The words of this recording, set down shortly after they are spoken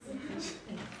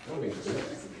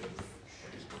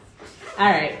All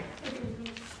right.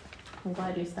 I'm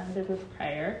glad you started with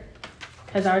prayer.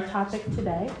 Because our topic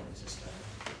today...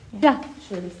 Yeah,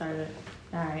 sure, we started.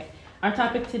 All right. Our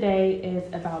topic today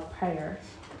is about prayer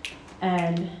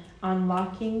and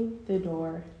unlocking the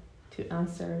door to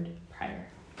answered prayer.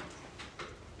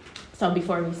 So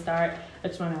before we start, I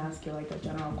just want to ask you like a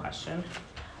general question.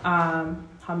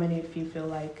 How many of you feel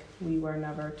like we were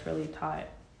never truly taught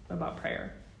about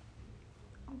prayer?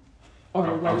 Or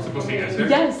are we supposed to answer?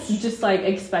 Yes, just like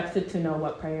expected to know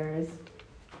what prayer is.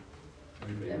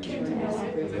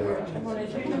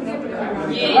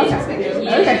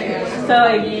 Okay. So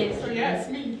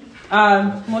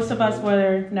like, most of us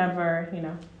were never,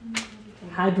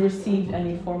 had received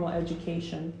any formal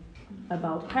education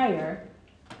about prayer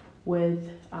with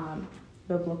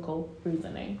biblical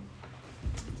reasoning.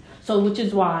 So which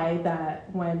is why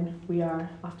that when we are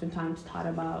oftentimes taught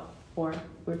about, or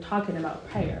we're talking about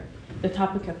prayer, the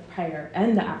topic of prayer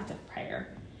and the act of prayer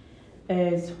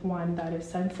is one that is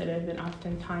sensitive and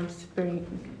oftentimes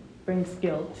brings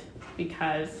guilt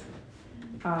because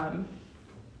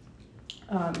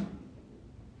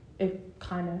it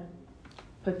kind of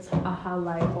puts a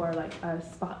highlight or like a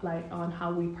spotlight on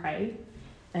how we pray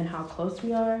and how close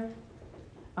we are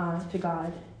to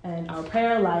God and our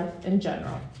prayer life in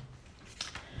general.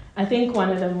 I think one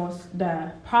of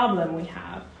the problem we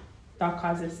have that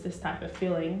causes this type of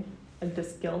feeling, like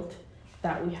this guilt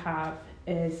that we have,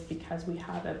 is because we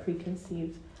have a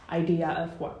preconceived idea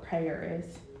of what prayer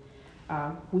is.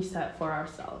 We set for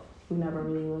ourselves. We never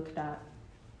really looked at.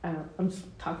 I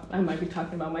might be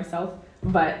talking about myself,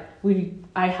 but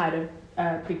I had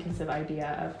a preconceived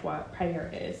idea of what prayer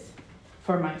is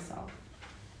for myself,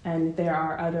 and there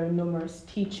are other numerous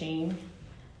teaching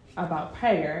about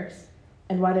prayers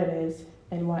and what it is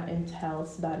and what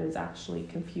entails that is actually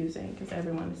confusing because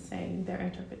everyone is saying their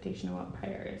interpretation of what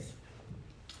prayer is.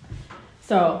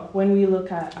 So when we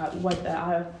look at what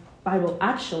the Bible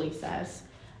actually says,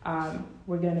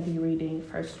 we're going to be reading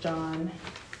 1 John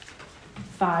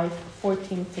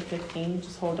 5:14-15.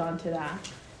 Just hold on to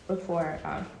that before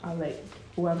I'll let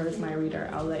whoever is my reader,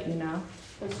 I'll let you know.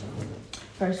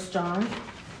 1 John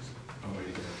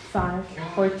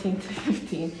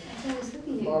 5:14-15.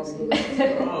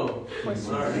 Oh,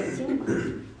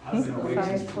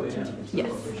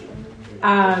 Yes.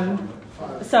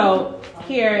 So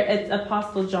here it's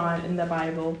Apostle John in the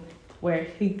Bible where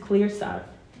he clears up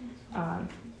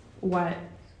what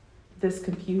this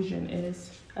confusion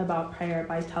is about prayer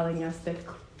by telling us the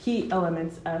key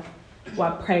elements of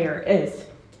what prayer is,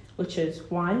 which is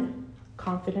 1,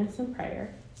 confidence in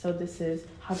prayer. So this is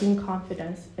having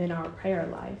confidence in our prayer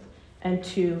life. And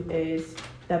 2 is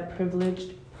the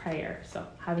privileged prayer. So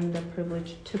having the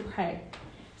privilege to pray.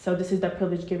 So this is the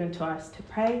privilege given to us to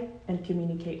pray and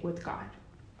communicate with God.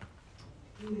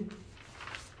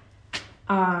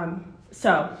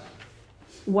 So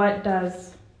what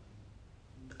does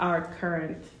our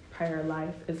current prayer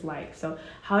life is like? So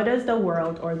how does the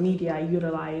world or media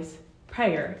utilize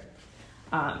prayer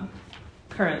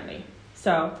currently?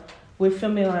 So we're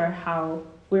familiar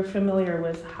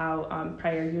with how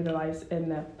prayer utilized in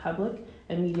the public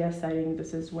and media setting.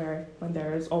 This is where when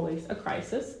there is always a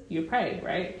crisis, you pray,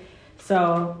 right?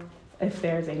 So if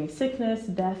there's any sickness,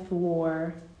 death,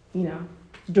 war,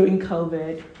 during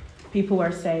COVID, people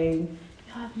are saying,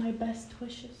 you have my best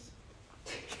wishes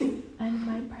and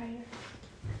my prayer.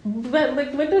 But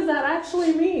what does that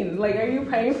actually mean? are you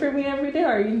praying for me every day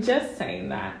or are you just saying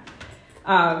that?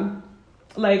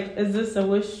 Is this a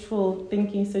wishful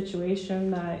thinking situation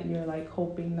that you're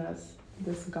hoping that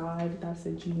this God, that's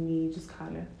a genie, just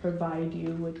kind of provide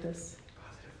you with this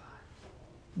positive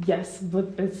vibe? Yes,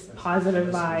 with this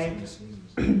positive vibe,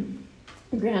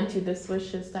 grant you this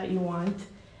wishes that you want.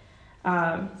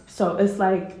 So it's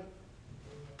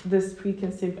this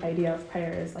preconceived idea of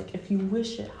prayer is if you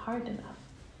wish it hard enough,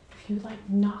 if you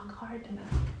knock hard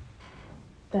enough,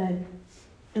 then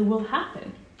it will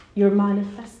happen. You're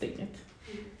manifesting it.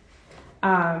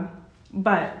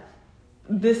 But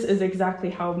this is exactly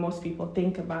how most people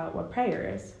think about what prayer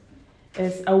is.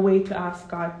 It's a way to ask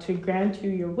God to grant you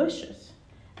your wishes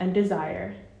and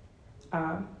desire.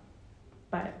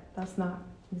 But that's not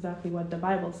exactly what the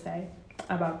Bible says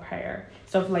about prayer.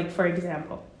 So for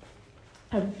example,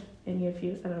 have any of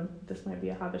you, I don't know, this might be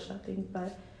a Habesha thing,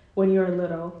 but when you're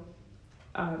little,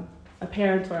 a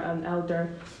parent or an elder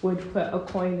would put a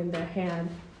coin in their hand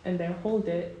and they hold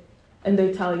it and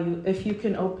they tell you, if you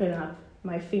can open up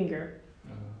my finger,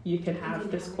 you can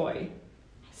have this coin.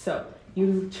 So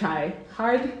you try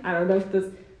hard. I don't know if this,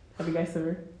 have you guys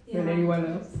ever Than anyone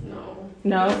else? No.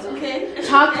 No? It's okay.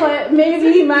 Chocolate,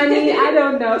 maybe money, I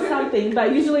don't know, something.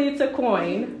 But usually it's a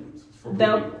coin.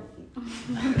 They'll...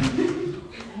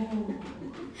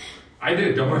 I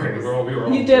did, don't worry. We were all...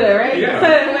 You did it, right? Yeah. So,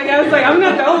 like, I was like, I'm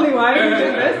not the only one who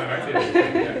did this. I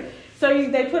did. So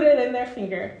they put it in their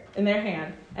finger, in their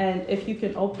hand. And if you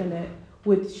can open it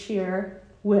with sheer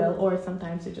will, or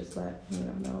sometimes you just let,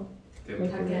 know.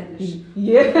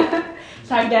 Yeah,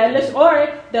 Taglish. Or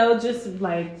they'll just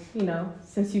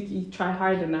since you try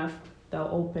hard enough, they'll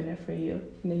open it for you.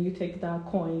 And then you take that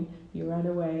coin, you run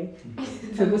away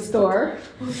to the store.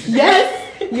 Yes,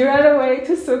 you run away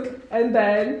to souk, and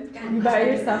then you buy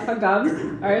yourself a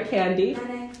gum or a candy.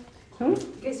 You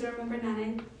guys remember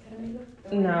Nane?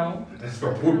 No. That's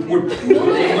for whoop whoop. We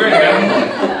were in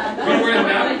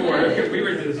that for because we were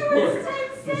in this book.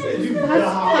 Hey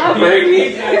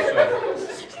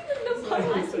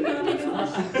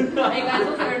guys,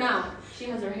 look at her now. She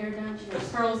has her hair down. She has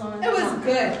pearls on. It was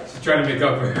good. She's trying to make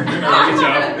up for her. Good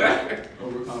job.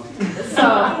 So,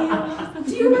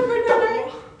 do you remember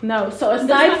Nane? No. So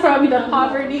aside from the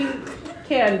poverty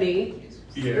candy.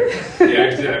 Yeah,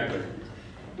 exactly.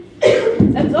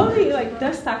 It's only like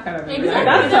desktop kind of thing.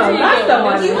 Exactly. That's the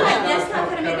one. You had desktop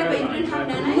kind of but you didn't have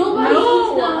Nane?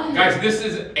 No. Guys, this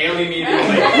is alienating.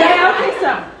 Yeah, okay,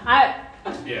 so I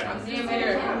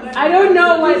don't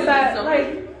know what that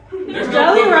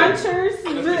Jelly Ranchers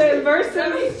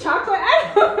versus chocolate.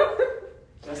 I don't know.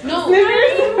 No,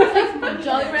 Snickers. like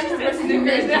Jolly Rancher versus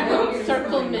Snickers,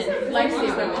 Circle Mint,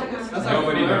 Lifesaver Mint. That's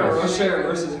Nobody knows. Rocher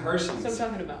versus Hershey's. That's what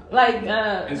I'm talking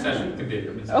about. In session,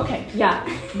 continue. Okay, yeah.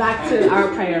 Back to our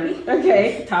prayer.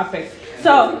 Okay, topic.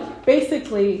 So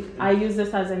basically, I use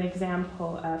this as an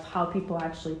example of how people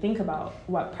actually think about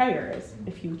what prayer is.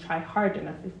 If you try hard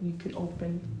enough, if you could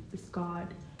open this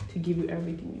God to give you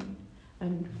everything you need.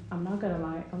 And I'm not gonna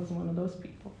lie, I was one of those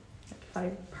people. If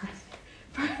I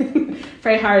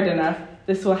pray hard enough,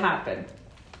 this will happen.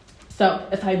 So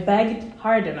if I begged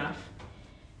hard enough,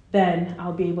 then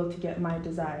I'll be able to get my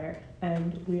desire.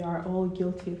 And we are all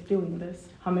guilty of doing this.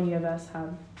 How many of us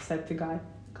have said to God,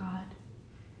 God,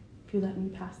 if you let me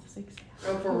pass this exam.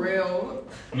 Oh, for real?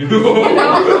 Testify.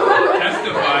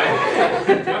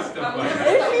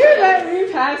 If you let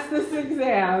me pass this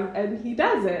exam, and he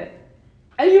does it,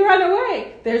 and you run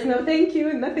away, there's no thank you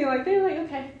and nothing like that. You're like,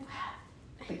 okay.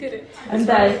 I did it. And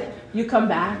then you come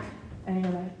back, and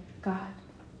you're like, God,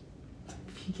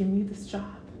 if you give me this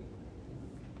job,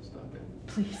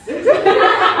 please.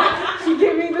 If you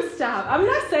give me this job. I'm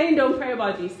not saying don't pray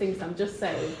about these things. I'm just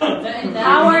saying.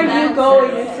 How are you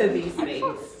going into these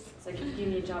things? It's like, if you give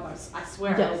me a job, I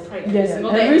swear Yes. I will pray Yeah, every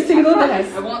single day. every single day.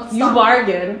 I won't You stop.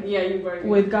 bargain Yeah, you bargain.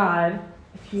 with God.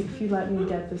 If you let me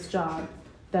get this job,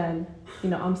 then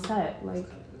I'm set. Like,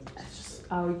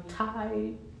 I'll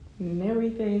tithe and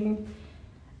everything,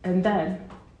 and then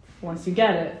once you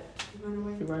get it,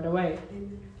 you run away.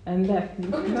 And then,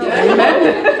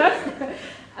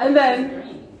 and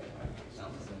then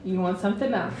you want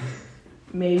something else.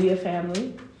 Maybe a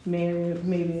family,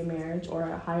 maybe a marriage, or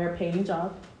a higher paying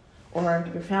job, or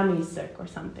your family's sick or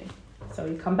something. So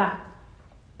you come back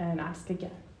and ask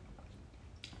again.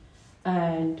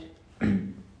 And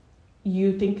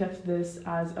you think of this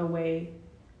as a way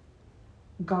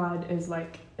God is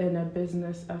like in a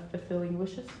business of fulfilling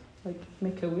wishes. Like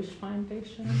Make-A-Wish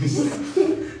Foundation.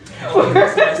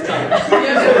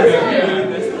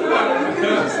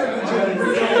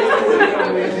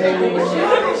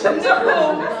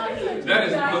 That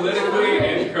is politically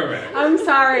incorrect. I'm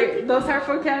sorry. Those are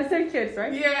for cancer kids,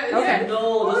 right? Yeah. Okay.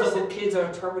 No, those are kids that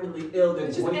are terminally ill. They're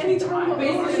just Any terminal time.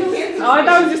 Oh, I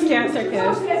thought it was just cancer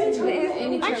kids.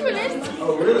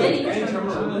 Oh, really? Any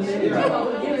terminal illness?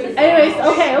 Yeah. Anyways,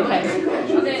 okay. Okay.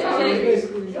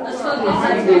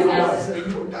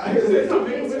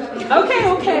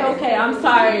 I'm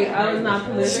sorry. I was not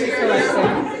politically correct.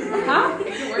 Huh?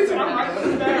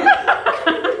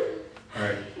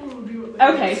 Alright.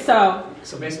 Okay, so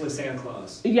basically Santa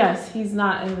Claus. yes, he's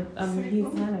not in. He's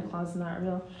Santa Claus is not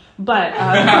real, but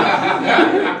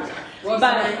just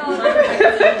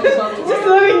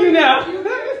letting you know.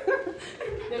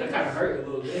 That kind of hurt a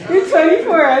little bit. You're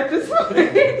 24 at this point.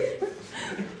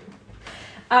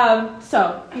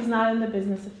 So he's not in the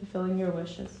business of fulfilling your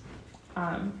wishes.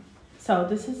 So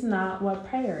this is not what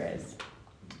prayer is.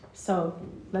 So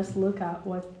let's look at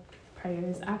what prayer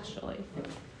is actually,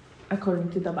 according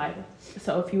to the Bible.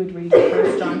 So if you would read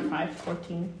 1 John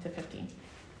 5:14-15.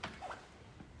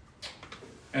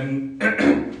 And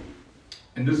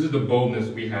this is the boldness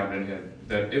we have in him,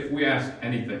 that if we ask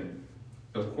anything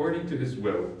according to his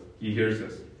will, he hears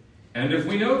us. And if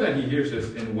we know that he hears us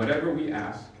in whatever we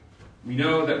ask, We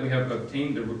know that we have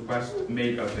obtained the request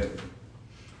made of him.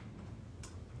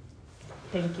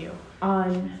 Thank you.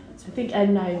 On, I think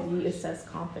NIV, it says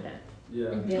confident.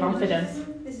 Yeah. Confidence.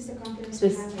 This is the confidence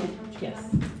This, we have. yes.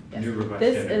 Yes. New revised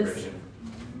This standard is- version.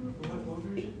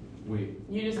 Wait.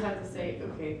 You just have to say,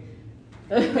 okay.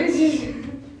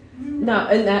 No,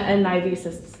 and NIV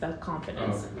says the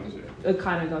confidence. Oh, okay. It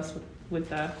kind of goes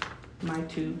with my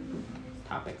two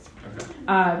topics.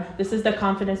 Okay. This is the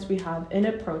confidence we have in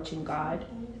approaching God.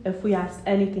 If we ask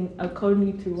anything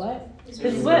according to what?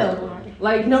 His will.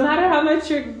 Like, no matter how much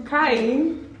you're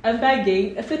crying and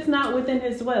begging, if it's not within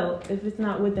His will, if it's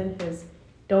not within His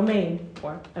domain,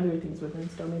 or everything's within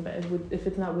His domain, but if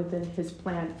it's not within His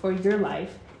plan for your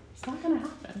life, it's not going to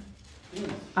happen.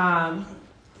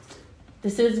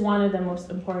 This is one of the most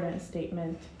important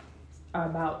statements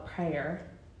about prayer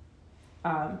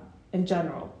in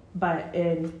general. But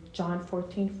in John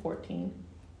 14:14,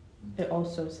 it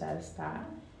also says that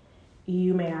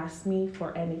you may ask me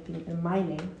for anything in my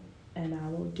name, and I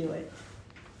will do it.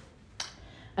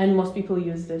 And most people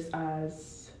use this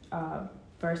as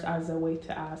verse as a way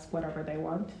to ask whatever they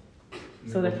want.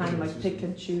 So they kind of like pick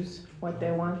and choose what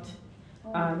they want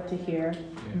to hear.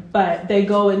 But they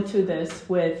go into this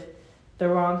with the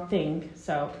wrong thing.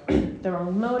 So the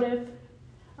wrong motive,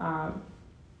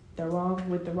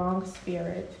 with the wrong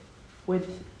spirit,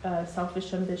 with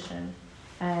selfish ambition,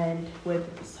 and with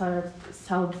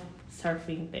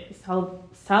self-serving things.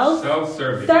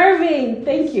 Self-serving.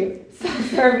 Thank you.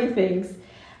 Self-serving things.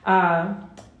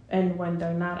 And when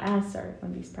they're not answered,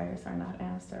 when these prayers are not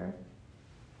answered,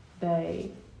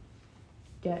 they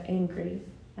get angry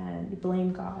and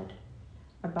blame God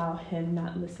about Him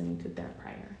not listening to their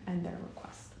prayer and their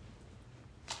request.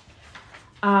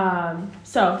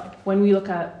 So when we look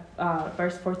at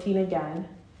verse 14 again,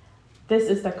 this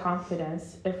is the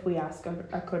confidence if we ask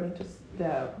according to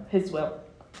His will.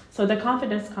 So the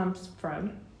confidence comes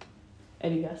from,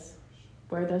 and you guess,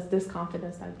 where does this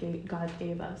confidence that God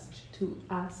gave us to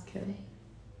ask Him?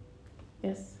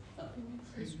 Yes?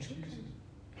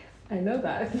 I know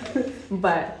that.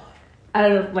 But I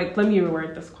don't know, like, let me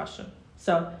reword this question.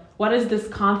 So what is this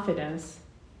confidence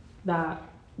that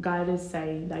God is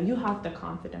saying that you have the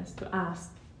confidence to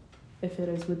ask if it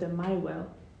is within my will?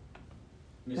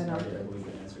 Miss Nardi, I believe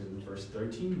the answer is in verse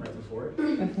 13, right before it.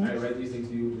 Mm-hmm. I write these things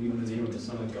to you, believe in the name of the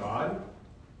Son of God,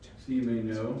 so you may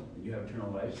know that you have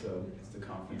eternal life. So it's the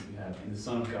confidence we have in the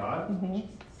Son of God, Mm-hmm.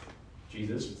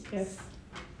 Jesus. Yes.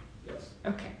 Yes.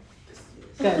 Okay.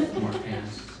 Good. More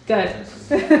hands. Good.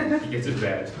 He gets it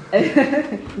bad.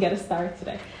 Get a star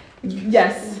today.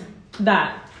 Yes,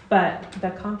 that. But the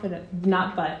confidence,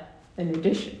 not but, in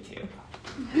addition to.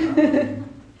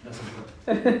 That's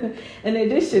important. In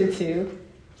addition to,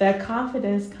 that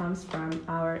confidence comes from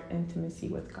our intimacy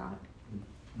with God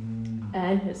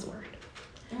and His Word.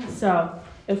 So,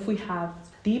 if we have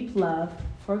deep love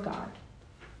for God,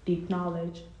 deep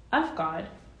knowledge of God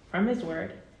from His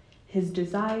Word, His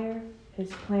desire,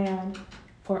 His plan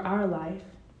for our life,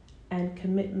 and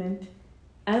commitment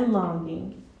and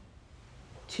longing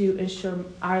to ensure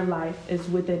our life is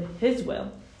within His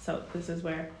will. So this is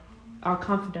where our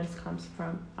confidence comes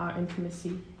from, our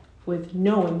intimacy with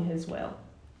knowing His will.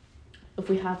 If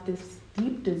we have this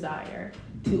deep desire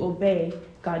to obey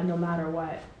God no matter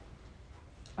what,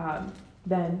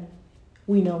 then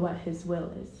we know what His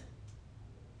will is.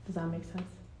 Does that make sense?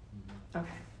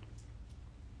 Okay.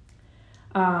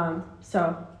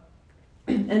 So,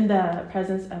 in the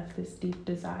presence of this deep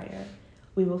desire,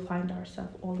 we will find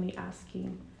ourselves only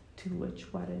asking to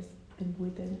which what is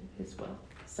within His will.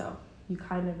 So, you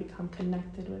kind of become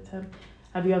connected with Him.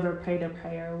 Have you ever prayed a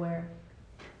prayer where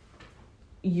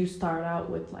you start out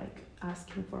with like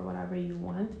asking for whatever you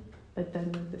want, but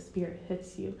then the Spirit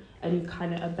hits you and you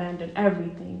kind of abandon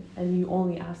everything and you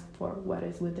only ask for what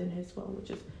is within His will,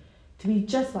 which is to be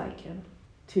just like Him,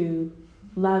 to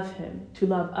love Him, to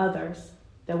love others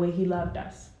the way He loved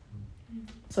us.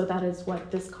 So that is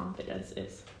what this confidence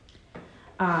is.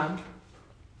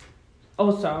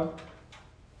 Also,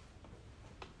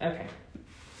 okay,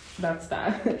 that's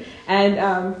that. And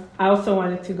I also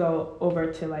wanted to go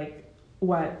over to like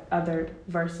what other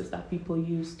verses that people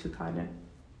use to kind of,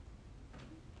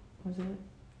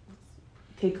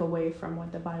 take away from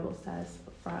what the Bible says,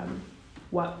 from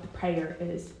what the prayer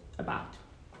is about.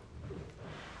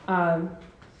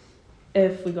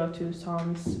 If we go to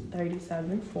Psalms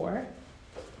 37:4,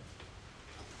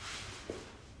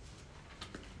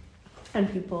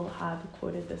 and people have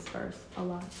quoted this verse a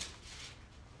lot.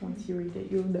 Once you read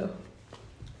it, you'll know.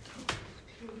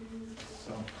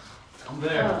 So, I'm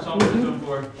there. Psalm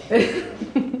 34.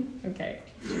 Okay.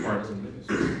 His heart isn't in his.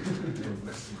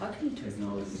 How can you take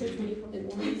Technology.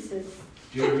 it says,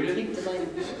 Do you read it? take delight in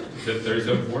Is it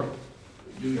 37:4?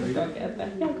 Do you read Don't it? get that.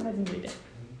 Yeah, go ahead and read it.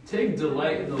 Take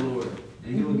delight in the Lord,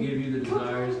 and He will give you the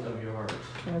desires of your heart.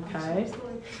 Okay.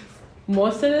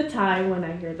 Most of the time when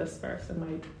I hear this verse, it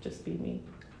might just be me.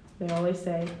 They always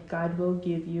say, God will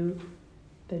give you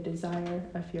the desire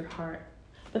of your heart.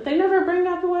 But they never bring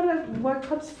up what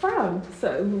comes from.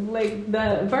 So, like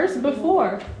the verse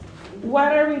before,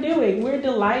 what are we doing? We're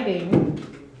delighting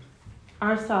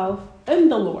ourselves in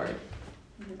the Lord.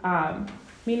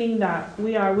 Meaning that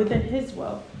we are within His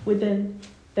will, within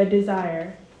the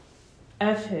desire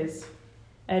of His,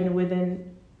 and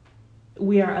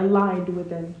we are aligned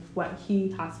within what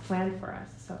He has planned for us.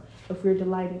 So if we're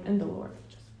delighting in the Lord,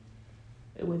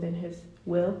 just within His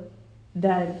will,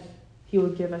 then He will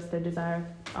give us the desire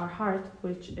of our heart,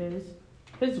 which is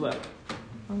His will.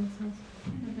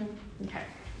 Okay.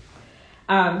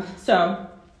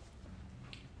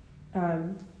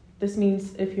 This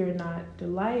means if you're not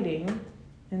delighting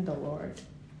in the Lord,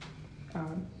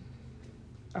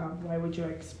 why would you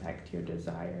expect your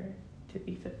desire to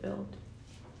be fulfilled?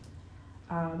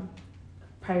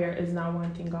 Prayer is not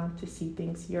wanting God to see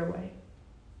things your way.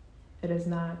 It is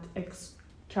not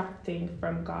extracting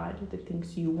from God the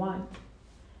things you want.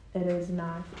 It is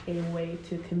not a way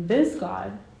to convince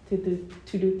God to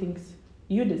do things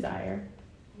you desire,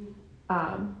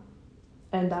 and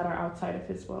that are outside of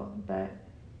His will, but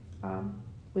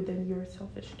within your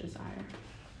selfish desire.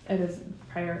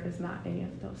 Prayer is not any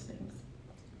of those things.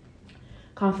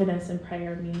 Confidence in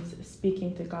prayer means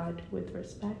speaking to God with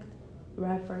respect,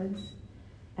 reverence,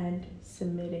 and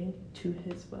submitting to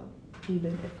His will,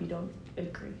 even if we don't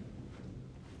agree.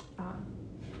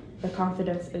 The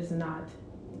confidence is not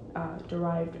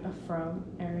derived from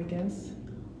arrogance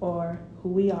or who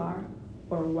we are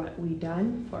or what we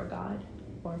done for God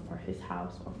or for His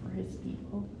house or for His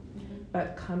people,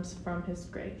 but comes from His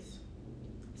grace.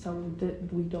 So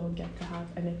we don't get to have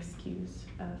an excuse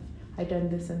of, I done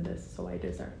this and this, so I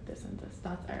deserve this and this.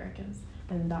 That's arrogance,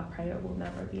 and that prayer will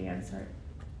never be answered.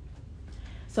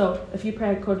 So if you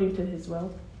pray according to His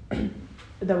will,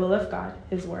 the will of God,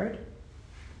 His word,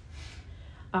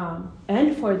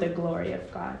 and for the glory of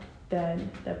God,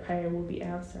 then the prayer will be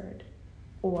answered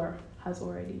or has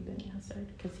already been answered,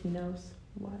 because He knows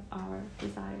what our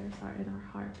desires are in our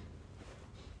heart.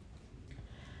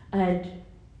 And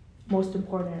most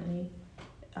importantly,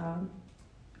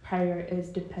 prayer is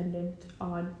dependent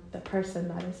on the person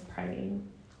that is praying,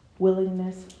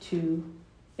 willingness to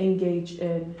engage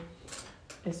in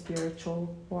a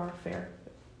spiritual warfare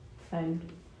and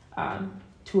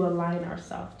to align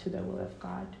ourselves to the will of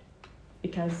God.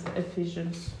 Because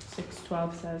Ephesians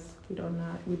 6:12 says we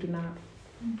do not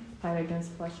fight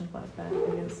against flesh and blood, but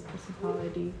against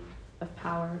principality of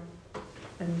power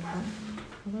and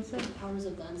what was it? powers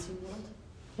of the unseen world.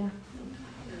 Yeah.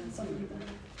 Something like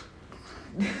that.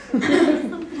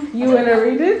 You want to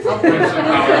read it? Prince of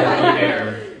power of the air.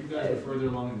 You guys are further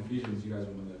along in Ephesians. You guys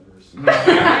will know that verse.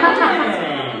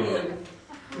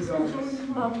 He's on.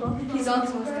 He's on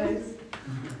to us, guys.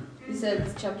 He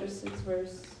said, chapter 6,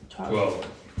 verse 12.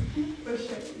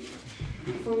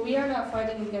 For we are not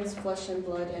fighting against flesh and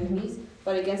blood enemies,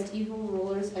 but against evil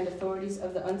rulers and authorities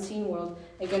of the unseen world,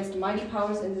 against mighty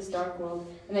powers in this dark world,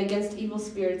 and against evil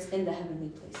spirits in the heavenly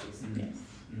places. Yes.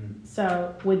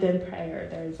 So within prayer,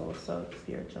 there is also a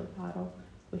spiritual battle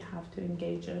we have to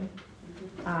engage in,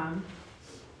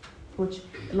 which,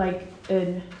 like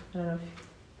in, I don't know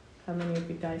how many of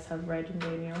you guys have read in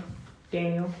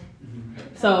Daniel.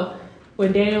 So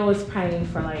when Daniel was praying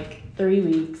for like 3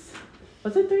 weeks,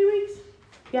 was it 3 weeks?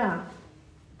 Yeah.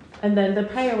 And then the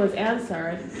prayer was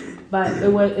answered, but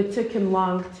it took him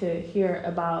long to hear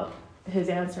about his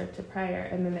answer to prayer.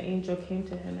 And then the angel came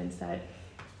to him and said,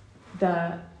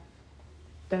 the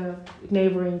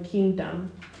neighboring kingdom,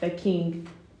 the king,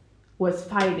 was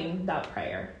fighting that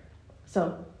prayer.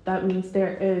 So that means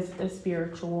there is a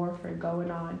spiritual warfare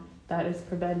going on that is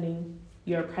preventing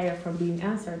your prayer from being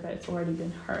answered, but it's already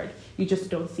been heard. You just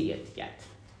don't see it yet,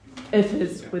 if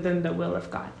it's within the will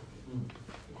of God.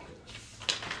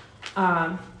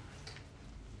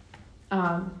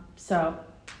 So,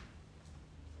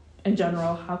 in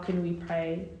general, how can we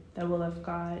pray the will of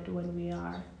God when we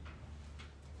are,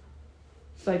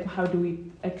 like, how do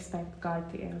we expect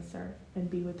God to answer and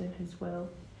be within His will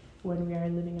when we are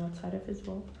living outside of His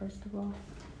will, first of all?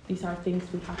 These are things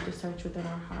we have to search within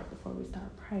our heart before we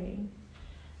start praying.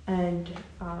 And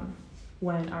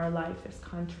when our life is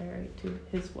contrary to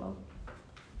His will,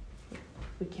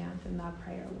 we can't, and that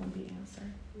prayer won't be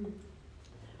answered.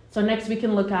 So next we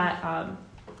can look at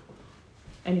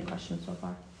Any questions so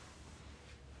far?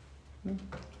 No?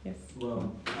 Yes.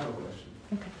 Well, I have a question.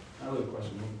 Okay. I have a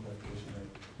question, one clarification,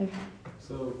 right? Okay.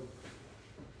 So,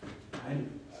 I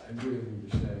agree with what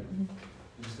you're saying.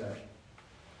 Just that,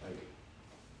 like,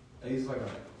 it's like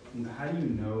how do you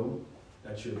know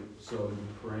that you're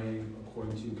praying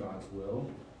according to God's will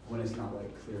when it's not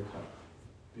like clear cut?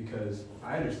 Because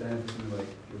I understand if it's something like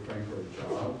you're praying for a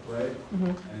job, right?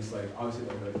 And it's like obviously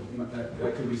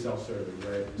that could be self-serving,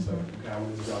 right? It's like, okay, I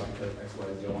want this job because X, Y,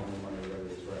 Z, I want more money, whatever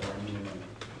it is, right? Or I need more money.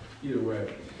 Either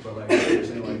way, but like you're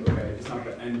saying, like, okay, it's not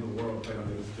the end of the world if I don't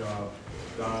do this job.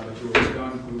 God, that you were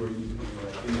done, who are you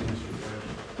like in the ministry,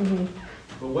 right?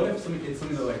 But what if it's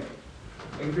something that like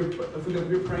if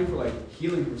you're praying for like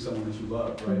healing from someone that you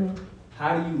love, right?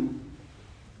 How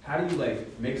do you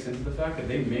like make sense of the fact that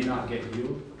they may not get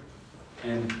healed,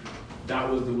 and that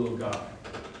was the will of God?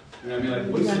 You know what I mean?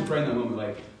 Like, what does you pray in that moment?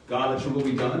 Like, God, let your will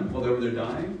be done while they're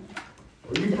dying,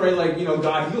 or you pray like, you know,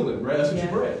 God heal them, right? That's what you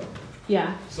pray.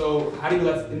 Yeah. So how do you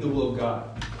know that's in the will of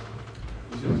God?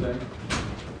 You see what I'm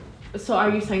saying? So are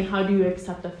you saying how do you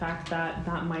accept the fact that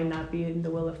that might not be in the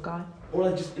will of God? Or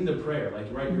like just in the prayer, like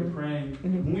right, you're praying.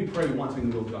 When we pray, we want to be in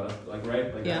the will of God, like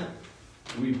right, like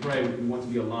when we pray, we want to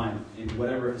be aligned in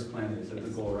whatever His plan is. That's the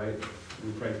goal, right?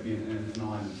 We pray to be in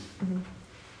alignment.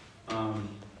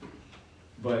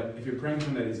 But if you're praying for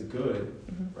something that is good,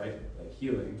 right, like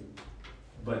healing,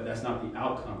 but that's not the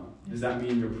outcome, does that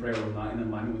mean your prayer was not in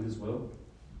alignment with His will?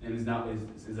 And is that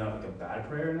like a bad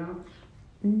prayer now?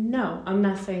 No, I'm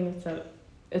not saying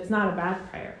it's not a bad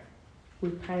prayer. We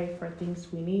pray for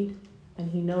things we need, and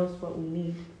He knows what we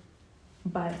need.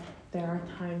 But there are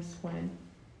times when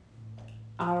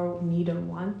our need or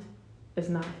want is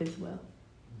not His will.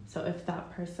 So if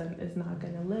that person is not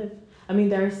going to live, I mean,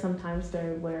 there are some times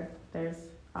there where there's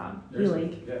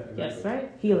healing. Yeah, exactly. Yes,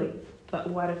 right? Healing.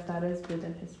 But what if that is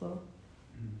within His will?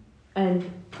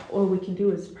 And all we can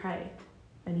do is pray,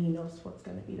 and He knows what's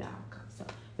going to be the outcome. So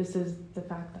this is the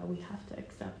fact that we have to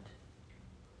accept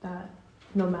that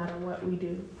no matter what we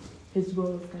do, His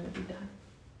will is going to be done.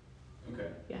 Okay.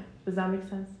 Yeah. Does that make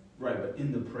sense? Right, but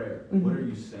in the prayer, what are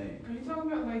you saying? Are you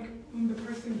talking about like when the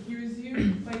person hears you?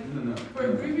 Like No. for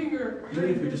grieving or even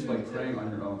if you're just like praying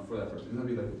on your own for that person, it's not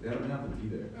be like they don't have to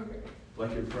be there. Okay.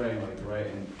 Like you're praying, like right,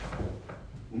 and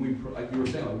when we like you were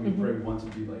saying, like when we pray, we want to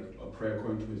be like a prayer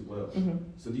according to His will.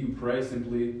 So do you pray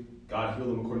simply, God heal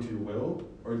them according to your will,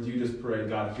 or do you just pray,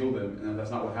 God heal them, and if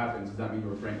that's not what happens, does that mean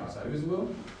you're praying outside of His will?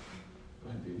 Go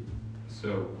ahead, B.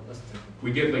 So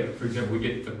we get, like, for example, we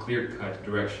get a clear-cut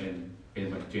direction in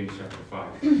like James chapter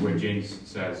 5, where James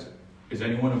says, "Is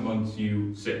anyone amongst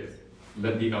you sick?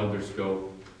 Let the elders go,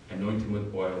 anoint him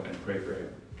with oil, and pray for him."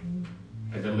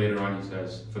 And then later on he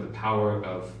says, "For the power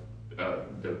of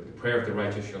the prayer of the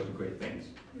righteous shall do great things."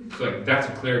 So like that's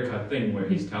a clear-cut thing where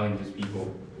he's telling his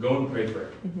people, go and pray for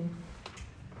him.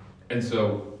 And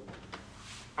so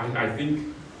I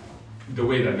think the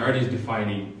way that Nardos is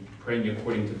defining praying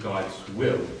according to God's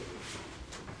will,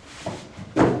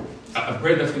 a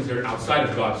prayer that's considered outside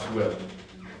of God's will,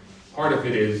 part of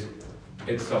it is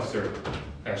it's self-serving,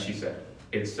 as she said.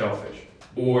 It's selfish.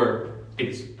 Or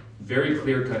it's very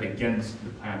clear-cut against the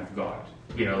plan of God.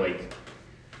 You know, like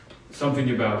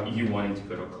something about you wanting to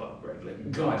go to a club, right?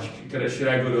 Like, God, should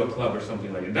I go to a club or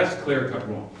something like that? That's clear-cut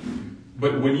wrong.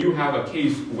 But when you have a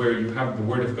case where you have the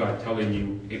Word of God telling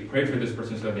you, hey, pray for this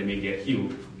person so that they may get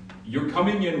healed, you're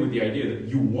coming in with the idea that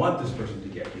you want this person to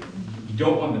get healed. You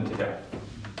don't want them to die.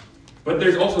 But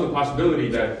there's also the possibility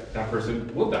that that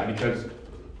person will die because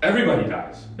everybody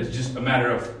dies. It's just a matter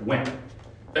of when.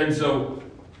 And so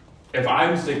if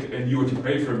I'm sick and you were to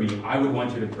pray for me, I would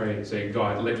want you to pray and say,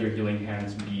 God, let your healing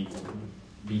hands be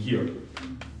healed.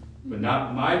 But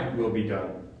not my will be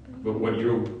done, but what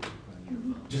your,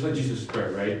 just like Jesus'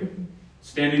 prayer, right?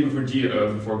 Standing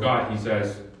before God, he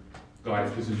says, God,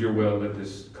 if this is your will, let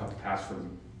this cup pass from me.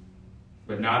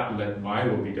 But not let my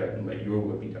will be done, let your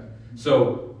will be done.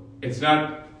 So it's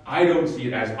not, I don't see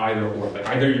it as either or. Like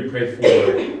either you pray for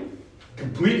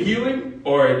complete healing,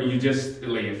 or you just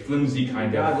like a flimsy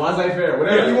kind of. God, laissez-faire,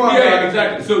 whatever you want. Yeah,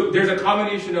 exactly. So there's a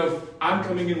combination of, I'm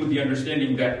coming in with the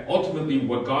understanding that ultimately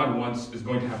what God wants is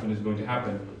going to happen is going to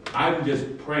happen. I'm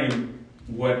just praying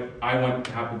what I want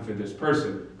to happen for this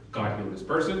person. God heal this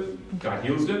person. God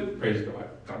heals them. Praise God.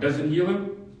 God doesn't heal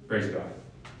him. Praise God.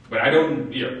 But I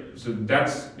don't, so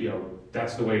that's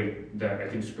the way that I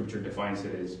think Scripture defines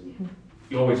it is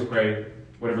you always pray,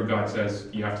 whatever God says,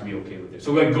 you have to be okay with it.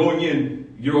 So like going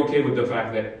in, you're okay with the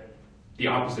fact that the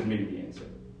opposite may be the answer.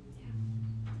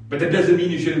 But that doesn't mean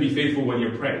you shouldn't be faithful when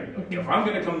you're praying. Like, if I'm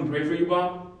going to come and pray for you,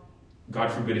 Bob,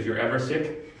 God forbid if you're ever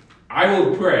sick, I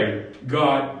will pray,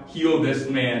 God, heal this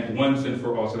man once and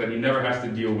for all so that he never has to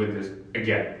deal with this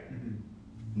again.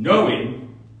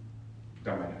 Knowing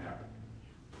that might not happen.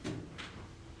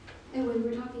 And when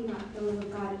we're talking about the will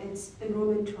of God, it's in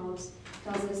Romans 12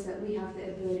 tells us that we have the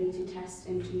ability to test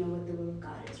and to know what the will of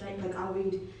God is, right? Like I'll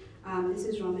read, this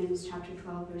is Romans chapter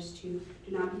 12, verse 2.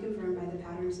 Do not be confirmed by the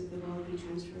patterns of the world, be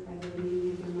transferred by the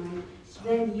renewing of your mind.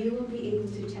 Then you will be able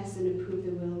to test and approve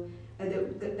the will,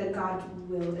 that God's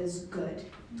will is good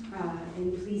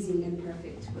and pleasing and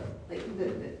perfect will. Like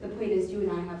the point is, you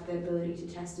and I have the ability to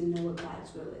test and know what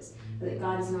God's will is. But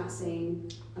God is not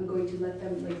saying, I'm going to let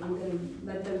them, I'm going to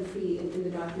let them free in the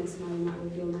darkness and I will not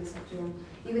reveal myself to them.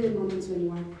 Even in moments when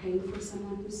you are praying for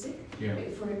someone who's sick,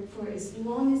 right? For as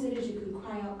long as it is, you can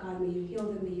cry out, God, may you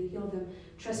heal them, may you heal them.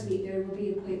 Trust me, there will be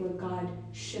a point where God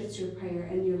shifts your prayer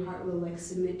and your heart will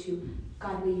submit to,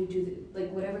 God, may you do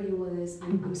whatever your will is,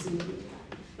 I'm submitting to that.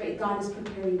 Right? God is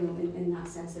preparing you in that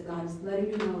sense, that God is letting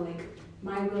you know,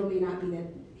 my will may not be that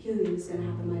healing is going to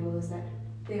happen, my will is that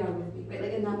they are with me.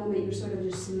 Right? In that moment, you're sort of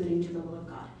just submitting to the will of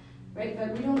God. Right?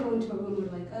 But we don't go into a room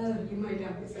where you might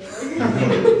die.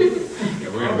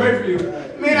 We're I'll pray for you.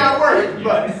 It may not work,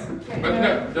 but. But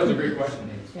no, that was a great question.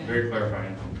 It's very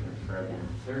clarifying.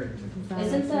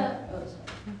 Isn't that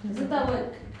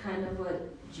what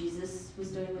Jesus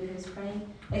was doing when he was praying?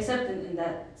 Except in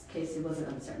that case, it wasn't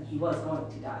uncertain. He was going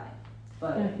to die.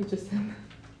 But Yeah, he just said,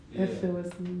 if it was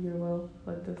your will,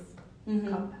 let this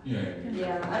come.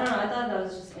 Yeah, I don't know. I thought that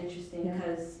was just interesting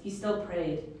because he still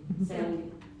prayed,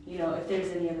 saying, if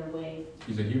there's any other way,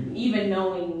 He's a human. Even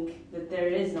knowing that there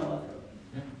is no other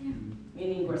way. Yeah.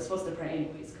 Meaning we're supposed to pray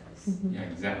anyways, guys. Yeah,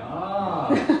 exactly.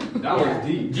 That was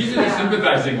deep. Jesus is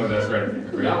sympathizing with us right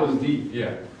now. That was deep.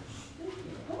 Yeah.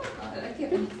 Oh my God, I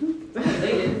can't.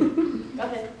 Related. Go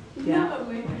ahead. Yeah,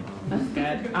 that's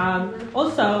good.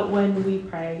 Also, when we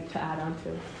pray, to add on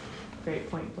to, great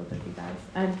point, both of you guys,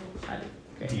 and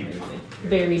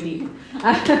very deep.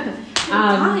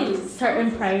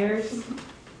 Certain prayers,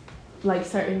 like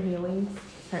certain healings,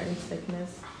 certain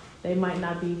sickness, they might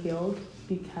not be healed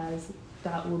because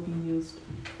that will be used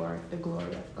for the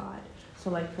glory of God.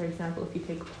 So like, for example, if you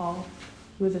take Paul,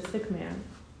 he was a sick man.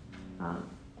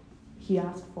 He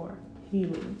asked for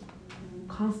healing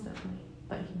constantly,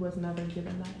 but he was never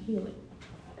given that healing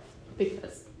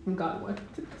because God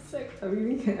wanted to be sick. I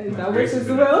mean, that was his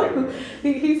will.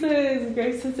 He said his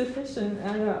grace is sufficient.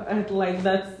 I don't know.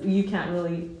 That's, you can't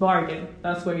really bargain.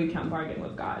 That's where you can't bargain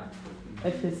with God.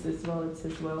 If it's his will, it's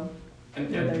his will.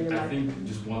 And I think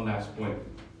just one last point.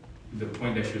 The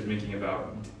point that she was making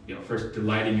about, first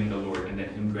delighting in the Lord and then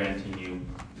him granting you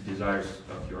the desires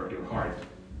of your heart.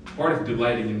 Part of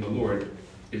delighting in the Lord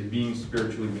is being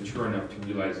spiritually mature enough to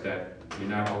realize that you're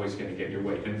not always going to get your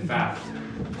way. In fact,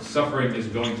 suffering is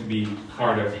going to be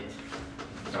part of it.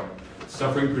 So,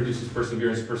 suffering produces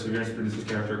perseverance, perseverance produces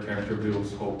character, character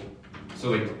builds hope.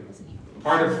 So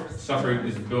part of suffering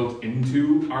is built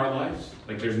into our lives.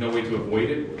 There's no way to avoid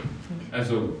it. And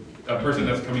so a person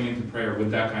that's coming into prayer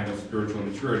with that kind of spiritual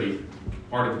maturity,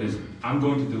 part of it is, I'm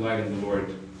going to delight in the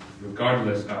Lord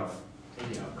regardless of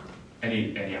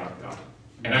any outcome.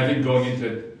 And I think going into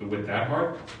it with that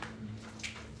heart,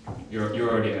 you're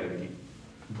already ahead of the game.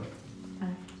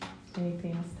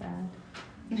 Anything else to add?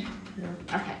 No.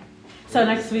 Okay. So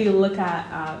next we look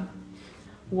at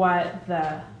what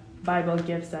the Bible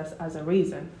gives us as a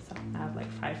reason. So I have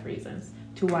 5 reasons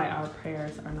to why our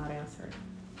prayers are not answered.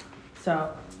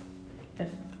 So if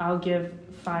I'll give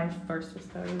 5 verses.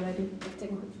 Are you ready?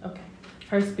 Okay.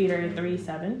 1 Peter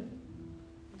 3:7,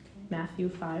 Matthew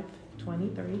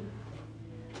 5:23.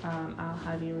 I'll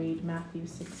have you read Matthew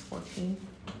 6:14.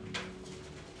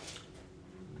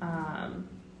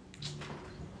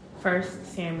 1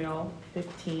 Samuel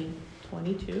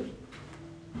 15:22.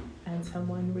 And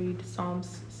someone read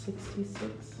Psalms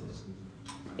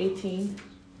 66:18.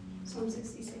 Psalm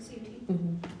 66:18.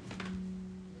 Mm-hmm.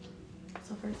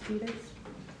 So 1 Peter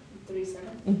 3:7.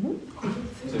 Mm-hmm.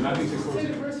 So Matthew Say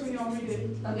the verse when y'all read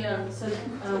it. Okay, so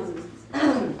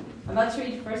I'm about to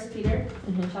read 1 Peter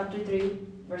chapter 3,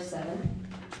 verse 7.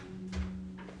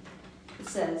 It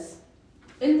says,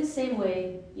 in the same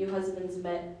way, you husbands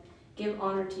give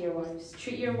honor to your wives.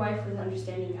 Treat your wife with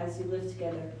understanding as you live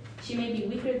together. She may be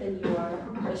weaker than you are,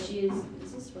 but she is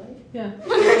this right? Yeah.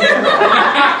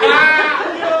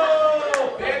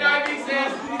 NIV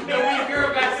says the weaker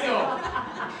vessel.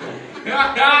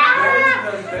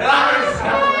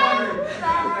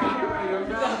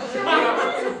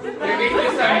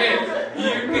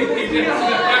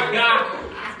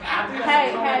 Hey.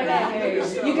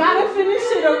 You gotta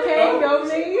finish it, okay? Go me.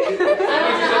 I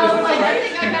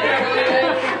think I got it.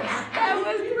 That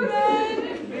was good.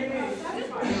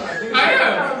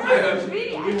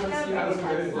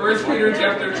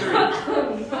 chapter 3.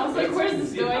 I was like, where's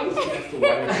this going?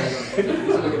 It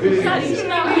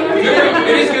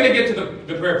is going to get to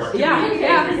the prayer part. Yeah, go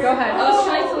ahead. I was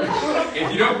trying to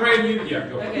If you don't pray,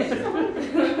 go ahead.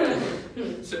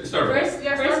 Start.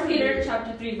 First Peter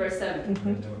chapter 3 verse 7.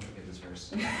 Don't forget this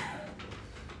verse.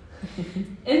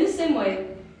 In the same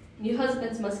way, you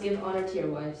husbands must give honor to your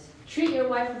wives. Treat your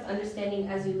wife with understanding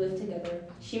as you live together.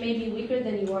 She may be weaker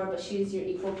than you are, but she is your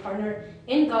equal partner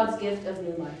in God's gift of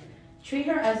new life. Treat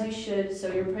her as you should,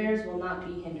 so your prayers will not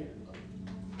be hindered.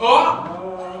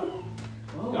 Oh!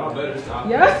 Y'all better stop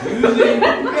Yes. using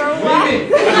women.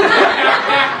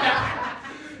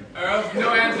 Or else no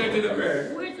answer to the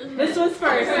prayer. This was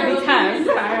first because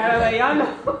I gotta let y'all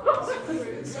know.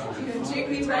 Treat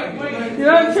me right. You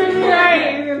don't treat me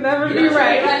right, you can never be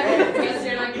right. Yes,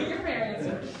 you're not your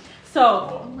parents.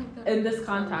 So, in this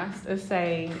context, it's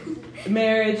saying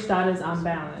marriage that is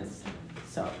unbalanced.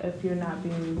 So, if you're not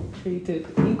being treated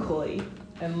equally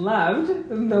and loved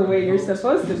the way you're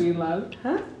supposed to be loved,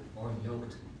 huh? Or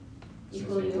yoked.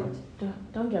 Equally yoked.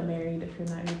 Don't get married if you're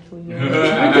not equally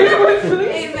yoked.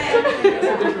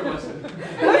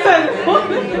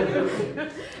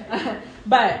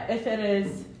 But if it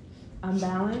is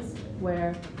unbalanced,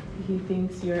 where he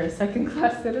thinks you're a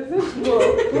second-class citizen,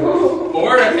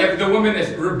 Or if the woman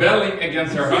is rebelling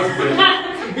against her husband. no.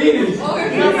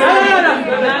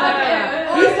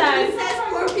 He says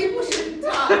poor people shouldn't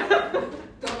talk.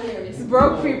 Don't marry.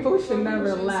 broke people should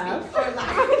never laugh.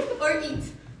 Or eat.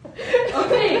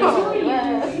 Okay.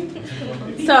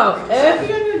 So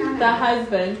if the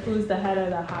husband, who's the head of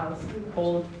the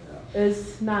household,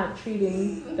 is not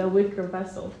treating the weaker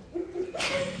vessel,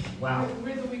 Wow.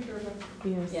 We're the weaker of us.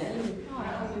 yes, Yeah.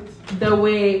 the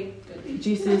way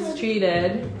Jesus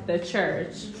treated the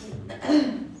church,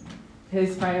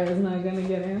 his prayer is not gonna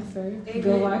get answered.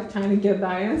 Good luck trying to get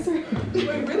that answer.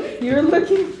 Wait, really? You're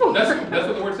looking for. That's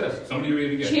what the word says. Somebody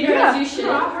read it again. Treat her as you should,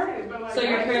 No, I heard it, but like. so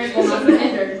your prayers will not be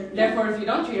hindered. Therefore, if you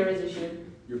don't treat her as you should,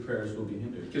 Your prayers will be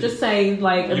hindered. Just saying,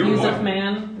 like You're abusive one.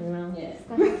 man, you know. yeah.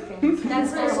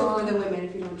 That's also for the women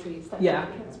if you don't treat. Yeah,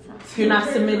 if you're not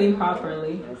submitting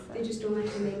properly. They just don't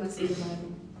like to name us in the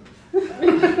Bible.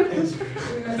 This is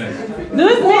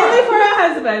mainly for a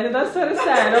husband. That's what it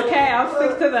said. Okay, I'll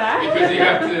stick to that. Because you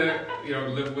have to,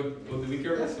 live with the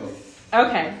weaker vessel.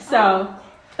 Okay, so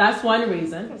that's one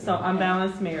reason. So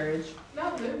unbalanced marriage.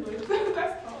 Not live with.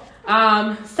 That's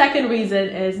all. Second reason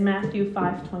is Matthew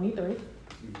 5:23.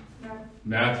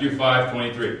 Matthew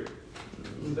 5:23.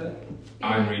 Who's that?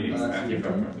 I'm reading Matthew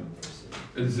 5:23.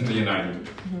 This is in the United.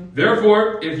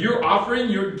 Therefore, if you're offering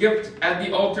your gift at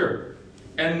the altar,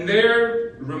 and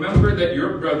there remember that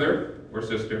your brother or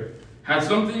sister has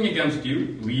something against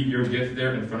you, leave your gift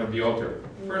there in front of the altar.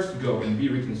 First go and be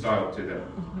reconciled to them.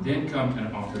 Then come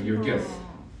and offer your gift.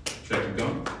 Should I keep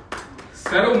going?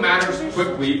 Settle matters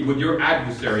quickly with your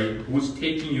adversary who is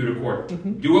taking you to court.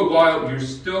 Do it while you're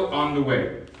still on the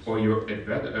way, or your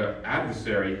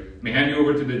adversary may hand you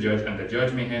over to the judge, and the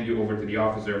judge may hand you over to the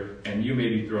officer, and you may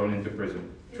be thrown into prison.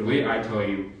 Truly, I tell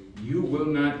you, you will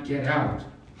not get out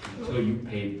until you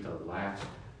pay the last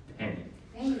penny.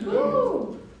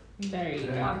 There you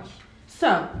go.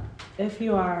 So, if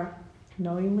you are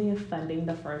knowingly offending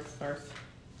the first verse,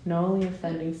 knowingly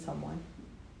offending someone,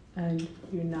 and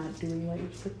you're not doing what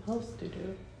you're supposed to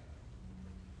do,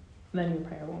 then your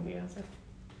prayer won't be answered.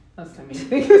 That's the main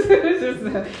thing. It's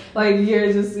just like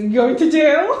you're just going to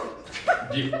jail.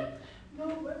 No,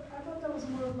 but I thought that was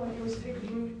more of like it was take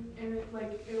root and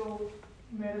it'll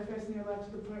manifest in your life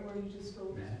to the point where you just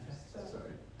feel stuff.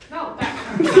 Sorry. No,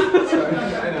 that. Sorry.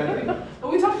 I know.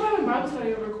 But we talked about in Bible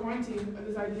study over quarantine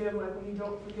this idea of like when you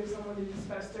don't forgive someone, it just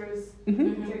festers,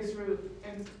 it takes root,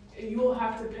 and you will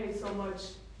have to pay so much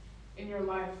in your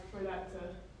life for that to.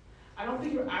 I don't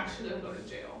think you're actually gonna go to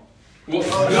jail. Well,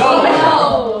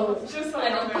 No. Just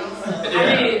like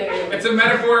It's a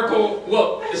metaphorical.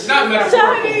 Well, it's not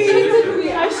metaphorical.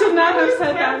 Johnny, I should not have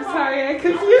said that. I'm sorry, I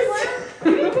confused.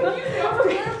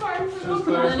 Just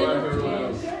clarify for everyone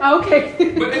else.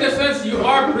 Okay. But in a sense, you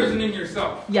are prisoning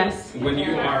yourself Yes. when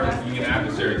you are being an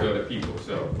adversary to other people.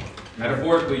 So,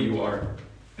 metaphorically, you are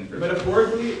in prison.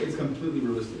 Metaphorically, it's completely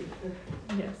realistic.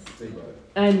 Yes. Think about it.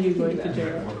 And you going to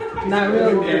jail. Not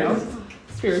real jail.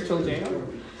 Spiritual jail.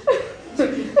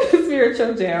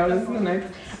 Spiritual jail is the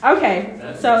next. Okay,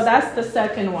 so that's the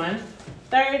second one.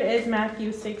 Third is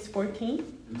Matthew 6:14.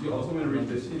 Do you also want to read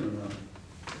 15 or not?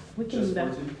 We can do Just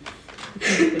that. 14?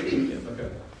 Okay.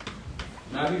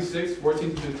 Matthew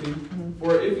 6:14 to 15.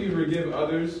 For if you forgive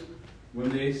others when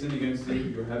they sin against you,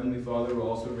 your heavenly Father will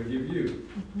also forgive you.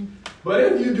 But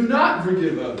if you do not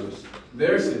forgive others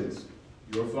their sins,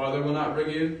 your Father will not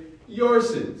forgive your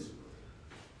sins.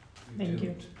 Thank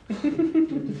you.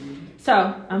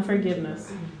 So,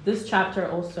 unforgiveness. This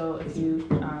chapter also, if you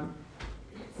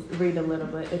read a little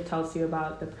bit, it tells you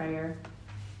about the prayer.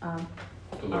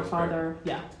 Our Father,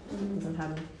 doesn't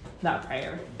have that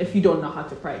prayer. If you don't know how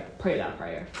to pray that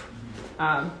prayer.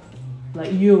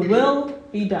 Like, you will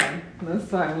be done. That's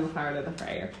one part of the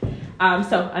prayer.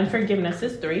 So, unforgiveness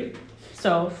is 3.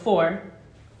 So, 4,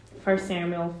 1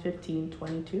 Samuel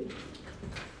 15:22.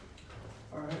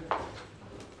 All right.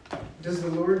 Does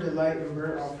the Lord delight in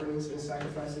burnt offerings and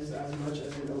sacrifices as much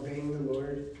as in obeying the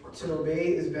Lord? To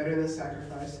obey is better than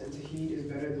sacrifice, and to heed is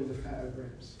better than the fat of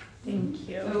rams. Thank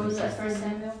you. What was that, 1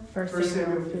 Samuel? 1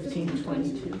 Samuel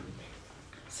 15:22.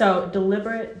 So,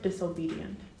 deliberate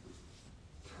disobedience.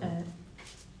 And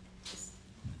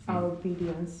our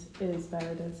obedience is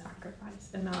better than sacrifice.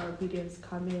 And our obedience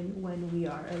comes in when we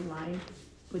are aligned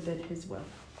within His will.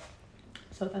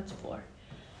 So that's 4.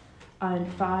 And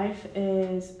 5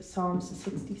 is Psalms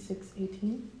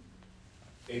 66:18.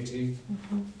 18.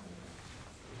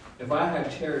 If I had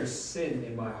cherished sin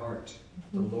in my heart,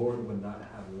 the Lord would not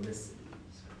have listened.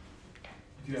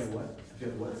 If you have what? If you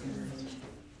have what?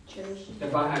 Cherish.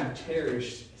 If I had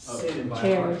cherished sin in my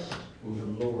heart,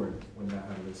 the Lord would not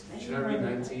have listened. Should I read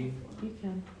 19? You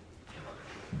can.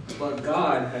 But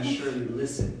God has surely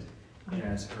listened and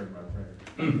has heard my prayer.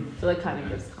 So that kind of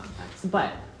gives context.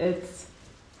 But it's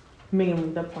mainly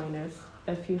the point is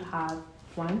if you have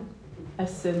a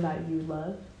sin that you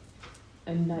love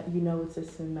and that you know it's a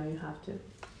sin that you have to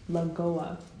let go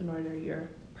of in order your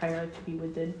prayer to be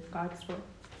within God's will.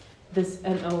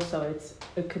 And also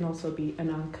it can also be an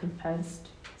unconfessed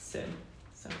sin.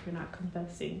 So if you're not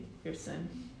confessing your sin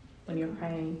when you're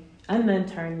praying and then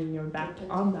turning your back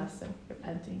on that sin,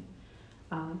 repenting,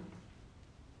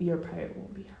 your prayer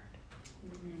won't be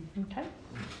heard. Okay?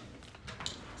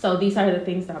 So these are the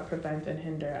things that prevent and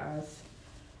hinder us,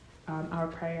 our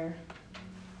prayer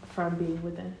from being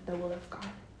within the will of God.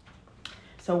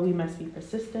 So we must be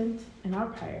persistent in our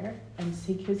prayer and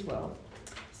seek His will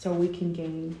so we can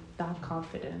gain that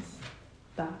confidence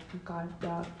that the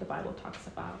Bible talks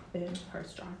about in 1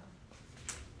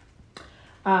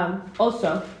 John.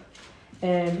 Also,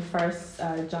 in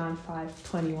 1 John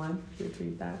 5:21, you would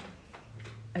read that.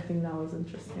 I think that was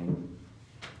interesting.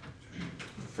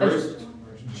 1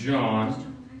 John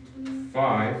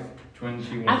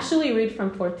 5:21. Actually, read from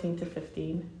 14 to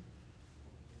 15.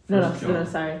 No,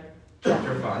 sorry.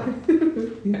 Chapter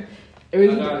 5.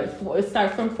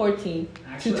 Start from 14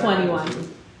 to 21.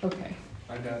 Okay.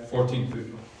 I got 14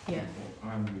 through. Yeah.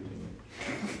 I'm reading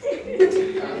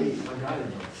it. I got it.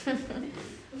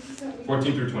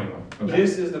 14 through 21. Okay.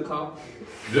 This is the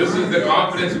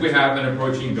confidence we have in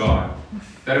approaching God.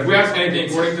 That if we ask anything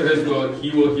according to His will,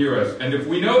 He will hear us. And if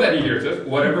we know that He hears us,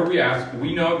 whatever we ask,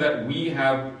 we know that we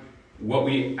have what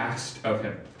we asked of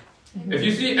Him. If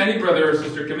you see any brother or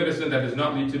sister commit a sin that does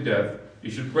not lead to death, you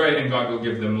should pray and God will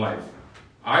give them life.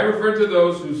 I refer to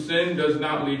those whose sin does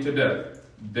not lead to death.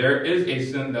 There is a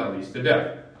sin that leads to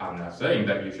death. I'm not saying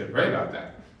that you should pray about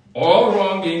that. All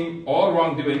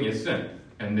wrongdoing is sin,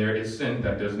 and there is sin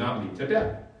that does not lead to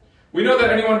death. We know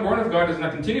that anyone born of God does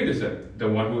not continue to sin. The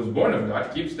one who is born of God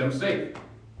keeps them safe,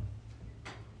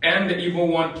 and the evil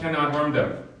one cannot harm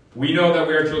them. We know that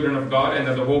we are children of God, and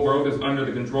that the whole world is under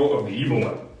the control of the evil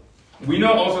one. We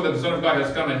know also that the Son of God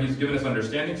has come, and He's given us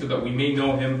understanding so that we may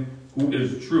know Him who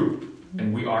is true.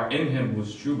 And we are in Him who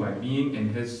is true by being in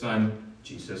His Son,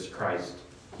 Jesus Christ.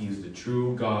 He is the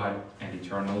true God and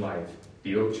eternal life.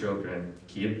 Dear children,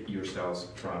 keep yourselves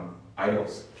from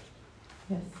idols.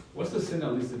 Yes. What's the sin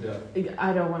that leads to death?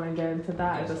 I don't want to get into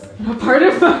that. It's not part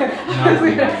of my...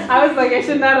 I was like, I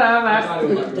should not have asked.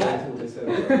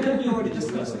 You already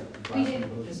discussed it. We did.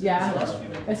 Yeah.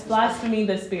 It's blaspheming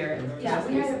the Spirit. Yeah,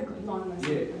 we had a long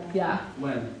lesson. Yeah.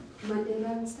 When? Monday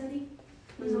Bible study?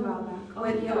 It was a while back.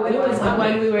 When, It was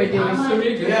when we were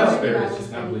doing... Yeah. Spirits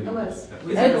just not believing. It was.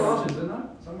 Colossians, isn't it?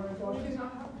 Somewhere in Colossians?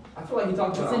 I feel like he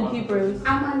talked about It's it. in Hebrews.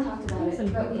 Amman talked about It's in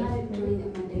it, but we had it Hebrews. during a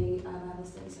Monday Bible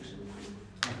study session.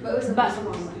 But it was a But-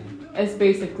 long one. It's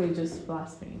basically just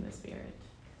blaspheming the Spirit.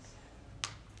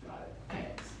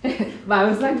 But I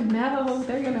was like, no,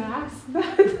 they're going to ask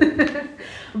that.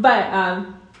 But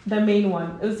the main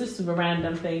one, it was just a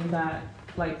random thing that,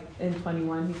 like, in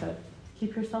 21, he said,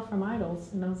 keep yourself from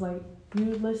idols. And I was like,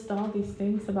 you list all these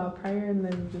things about prayer and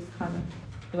then you just kind of,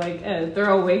 like,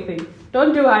 throwaway thing.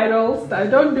 Don't do idols.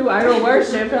 Don't do idol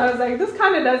worship. And I was like, this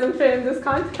kind of doesn't fit in this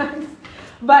context.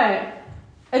 But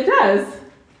it does.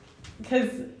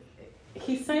 Because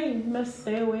he's saying we must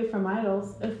stay away from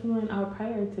idols if we want our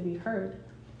prayer to be heard.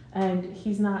 And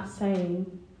he's not saying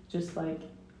just like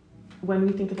when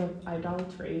we think of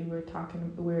idolatry,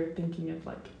 we're thinking of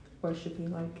like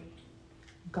worshiping like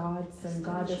gods and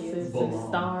goddesses and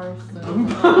stars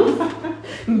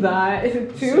and that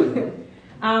too.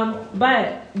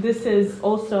 But this is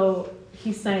also,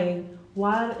 he's saying,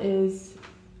 what is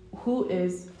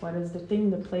the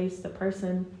thing, the place, the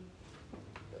person,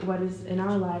 what is in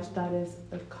our lives that is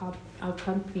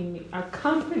accompanying our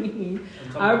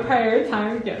prayer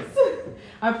time, yes,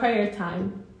 our prayer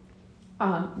time,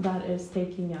 that is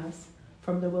taking us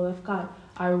from the will of God.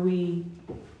 Are we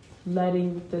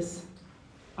letting this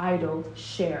idol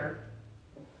share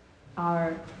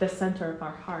the center of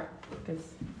our heart?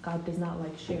 Because God does not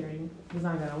like sharing. He's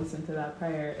not going to listen to that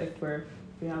prayer if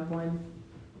we have one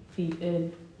feet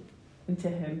into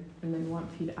him and then one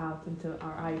feet out into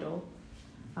our idol.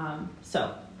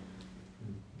 So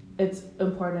it's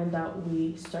important that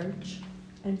we search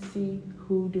and see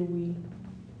who do we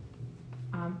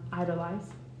idolize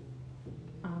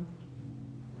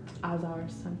as our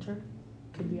center.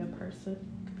 It could be a person,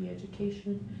 it could be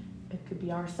education, it could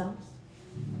be ourselves.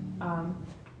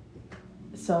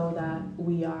 So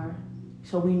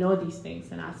we know these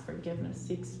things and ask forgiveness,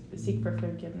 seek for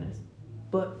forgiveness,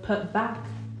 but put back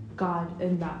God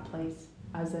in that place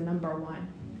as a number one,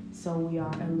 so we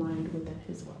are aligned within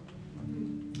his will.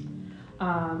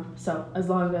 So as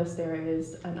long as there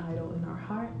is an idol in our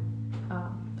heart,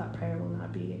 that prayer will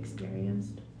not be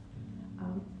experienced.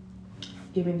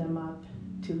 Giving them up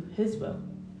to his will.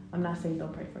 I'm not saying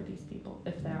don't pray for these people,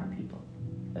 if there are people,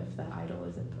 if the idol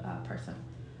is a person.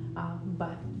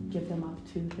 But give them up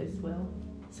to his will.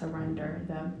 Surrender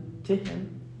them to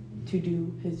him to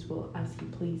do his will as he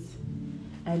please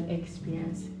and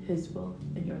experience his will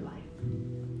in your life.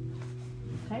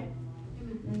 Okay?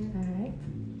 All right.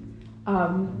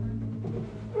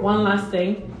 One last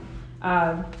thing.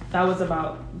 That was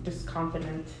about just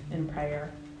confident in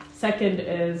prayer. Second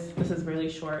is, this is really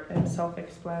short and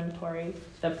self-explanatory,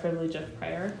 the privilege of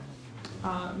prayer.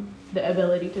 The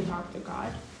ability to talk to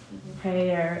God.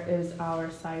 Prayer is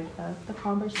our side of the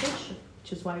conversation,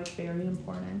 which is why it's very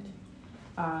important.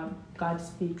 God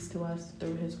speaks to us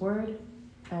through his word,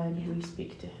 and we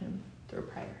speak to him through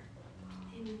prayer.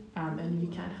 And you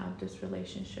can't have this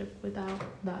relationship without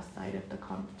that side of the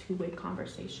two-way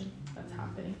conversation that's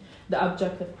happening. The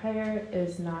object of prayer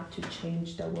is not to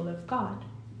change the will of God,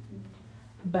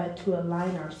 but to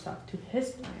align ourselves to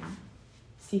his plan,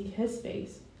 seek his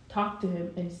face, talk to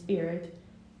him in spirit,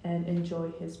 and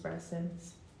enjoy his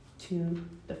presence to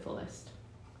the fullest.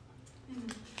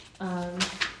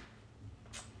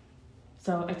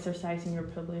 So exercising your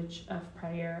privilege of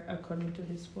prayer according to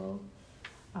his will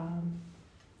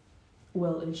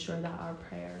ensure that our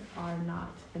prayers are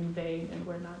not in vain and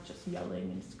we're not just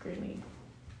yelling and screaming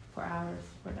for hours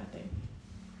for nothing.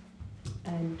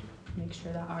 And make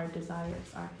sure that our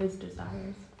desires are his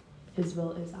desires. His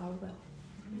will is our will.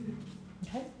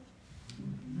 Okay?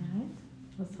 All right.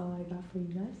 That's all I got for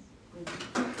you guys.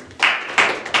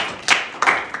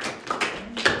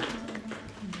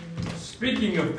 Speaking of